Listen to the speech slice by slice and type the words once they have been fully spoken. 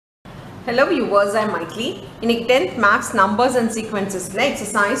Hello viewers, I am Maitli. இன்னைக்கு 10th Maths Numbers and Sequencesல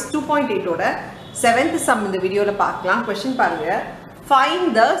exercise 2.8 ஓட 7th sum இந்த வீடியோல பார்க்கலாம். Question பாருங்க. Find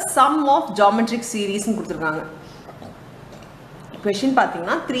the sum of geometric series னு கொடுத்திருக்காங்க. Question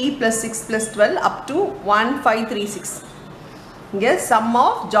பாத்தீங்கன்னா 3 plus 6 plus 12 up to 1536. இங்க sum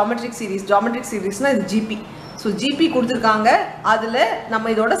of geometric series. Geometric seriesனா இது GP. So GP கொடுத்திருக்காங்க. அதுல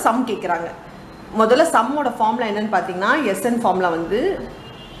நம்ம இதோட sum கேக்குறாங்க. முதல்ல sum ஓட ஃபார்முலா என்னன்னு பாத்தீங்கன்னா SN ஃபார்முலா வந்து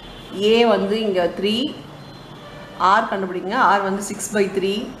A வந்து இங்க 3 R கண்டுபிடிங்க R வந்து 6/3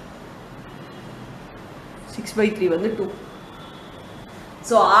 6/3 வந்து 2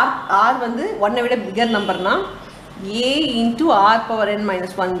 so R வந்து 1 விட bigger நம்பர்னா A into R power n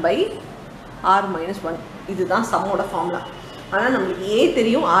minus 1 by R minus 1 இதுதான் sum ஓட ஃபார்முலா ஆனா நமக்கு A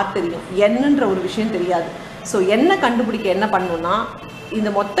தெரியும் R தெரியும் n ன்ற ஒரு விஷயம் தெரியாது so n கண்டுபிடிக்க என்ன பண்ணனும்னா இந்த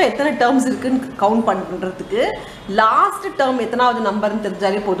மொத்தம் எத்தனை டர்ம்ஸ் இருக்குன்னு கவுண்ட் பண்றதுக்கு லாஸ்ட் டர்ம் எத்தனாவது நம்பர்னு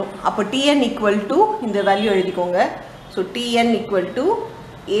தெரிஞ்சாலே போதும் அப்ப tn = இந்த வேல்யூ எழுதிக்கோங்க so tn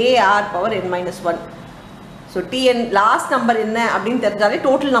 = ar power n minus 1 so tn last number என்ன அப்படினு தெரிஞ்சாலே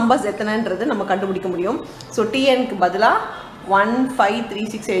டோட்டல் நம்பர்ஸ் எத்தனைன்றது நம்ம கண்டுபிடிக்க முடியும் so tn க்கு பதிலா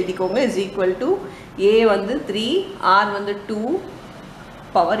 1536 எழுதிக்கோங்க = a வந்து 3 r வந்து 2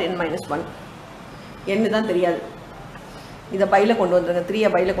 power n minus 1 n தான் தெரியாது இத பைல கொண்டு வந்துருங்க 3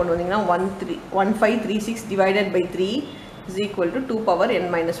 பைல கொண்டு வந்தீங்கன்னா 1536 divided by 3 is equal to 2 power n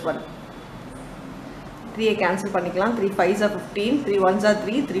minus 1 3 cancel பண்ணிக்கலாம் 3 5s are 15 3 1s are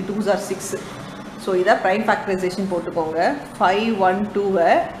 3 3 2s are 6 so இத prime factorization போட்டுக்கோங்க 512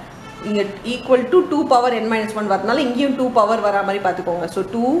 இங்க equal to 2 power n minus 1 வரதுனால இங்கேயும் 2 பவர் வரா மாதிரி பாத்துக்கோங்க so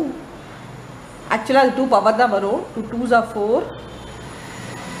 2 actually அது 2 பவர் தான் வரும் 2 2s are 4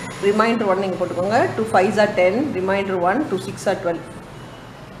 remainder 1 இங்க போட்டுக்கோங்க 2 5s are 10 remainder 1 2 6 are 12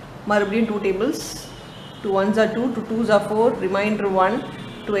 மறுபடியும் 2 tables 2 1s are 2 2 2s are 4 remainder 1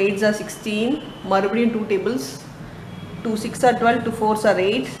 2 8s are 16 மறுபடியும் 2 tables 2 6 are 12 2 4s are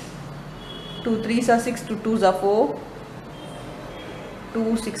 8 2 3s are 6 2 2s are 4 2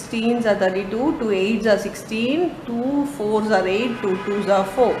 16s are 32 2 8s are 16 2 4s are 8 2 2s are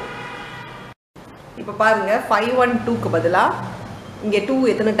 4 இப்போ பாருங்க 512 க்கு பதிலா இங்க 2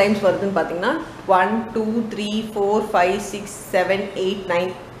 எத்தனை டைம்ஸ் வருதுன்னு பாத்தீங்கன்னா 1 2 3 4 5 6 7 8 9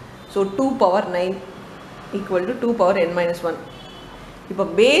 so 2 power 9 equal to 2 power n minus 1 இப்போ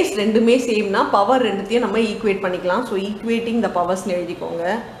பேஸ் ரெண்டுமே சேம்னா பவர் ரெண்டுத்தையும் நம்ம ஈக்குவேட் பண்ணிக்கலாம் so equating the powers னு எழுதிக்கோங்க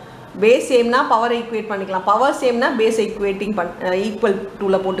பேஸ் சேம்னா பவர் ஈக்குவேட் பண்ணிக்கலாம் power சேம்னா base equating equal to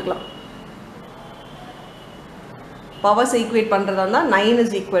ல போட்டுக்கலாம் பவர்ஸ் ஈக்குவேட் பண்றதா இருந்தா 9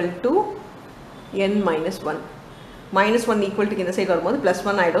 is equal to n minus 1 minus 1 equal to இந்த சைடு வரும்போது plus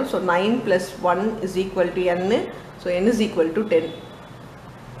 1 ஆயிடும் so 9 plus 1 is equal to n so n is equal to 10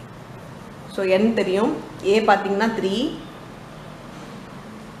 so n தெரியும் a பாத்தீங்கன்னா 3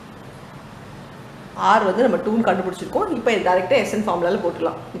 r வந்து நம்ம 2 னு கண்டுபிடிச்சிருக்கோம் இப்போ டைரக்ட்டா sn ஃபார்முலால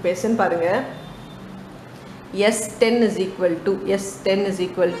போட்டுடலாம் இப்போ sn பாருங்க s10 is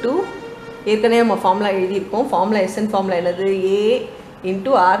equal to ஏற்கனவே நம்ம ஃபார்முலா எழுதி இருக்கோம் ஃபார்முலா sn ஃபார்முலா என்னது a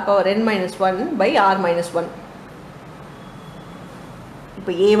into r power n minus 1 by r minus 1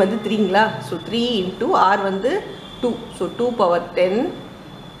 இப்போ a வந்து 3ங்களா so 3 into r வந்து 2 so 2 power 10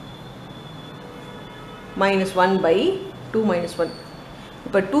 minus 1 by 2 minus 1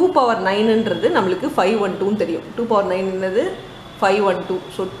 இப்போ 2 power 9 ன்றது நமக்கு 512 னு தெரியும் 2 power 9 என்னது 512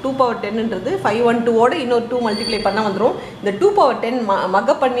 so 2 power 10 ன்றது 512 ஓட இன்னொரு 2 மல்டிப்ளை பண்ணா வந்துரும் இந்த 2 power 10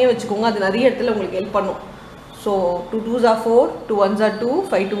 மக பண்ணியே வெச்சுக்கோங்க அது நிறைய இடத்துல உங்களுக்கு ஹெல்ப் பண்ணும் so 2 2s are 4 2 1s are 2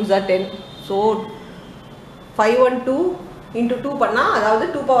 5 2s are 10 so 512 into 2 பண்ணா அதாவது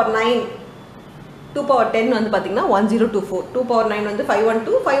 2 power 9 2 power 10 வந்து பாத்தீங்கன்னா 1024 2 power 9 வந்து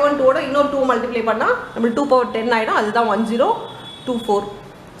 512 ஓட இன்னொரு 2 மல்டிப்ளை பண்ணா நம்ம 2 power 10 ஆயிடும் அதுதான் 1024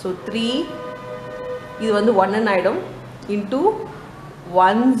 so 3 இது வந்து 1 ன்னு ஆயிடும் into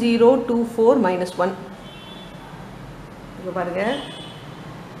 1024 minus 1 இங்க பாருங்க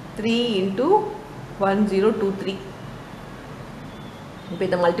 3 into 1023 இப்போ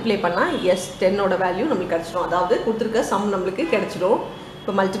இத மல்டிப்ளை பண்ணா s10 ஓட வேல்யூ நமக்கு கிடைச்சிரும் அதாவது கொடுத்திருக்க சம் நமக்கு கிடைச்சிரும்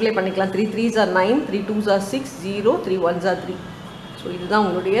இப்போ மல்டிப்ளை பண்ணிக்கலாம் 3 3s are 9 3 2s are 6 0 3 1s are 3 so இதுதான்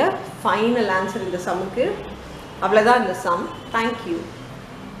உங்களுடைய ஃபைனல் ஆன்சர் இந்த சம்முக்கு அவ்வளவுதான் இந்த சம் thank you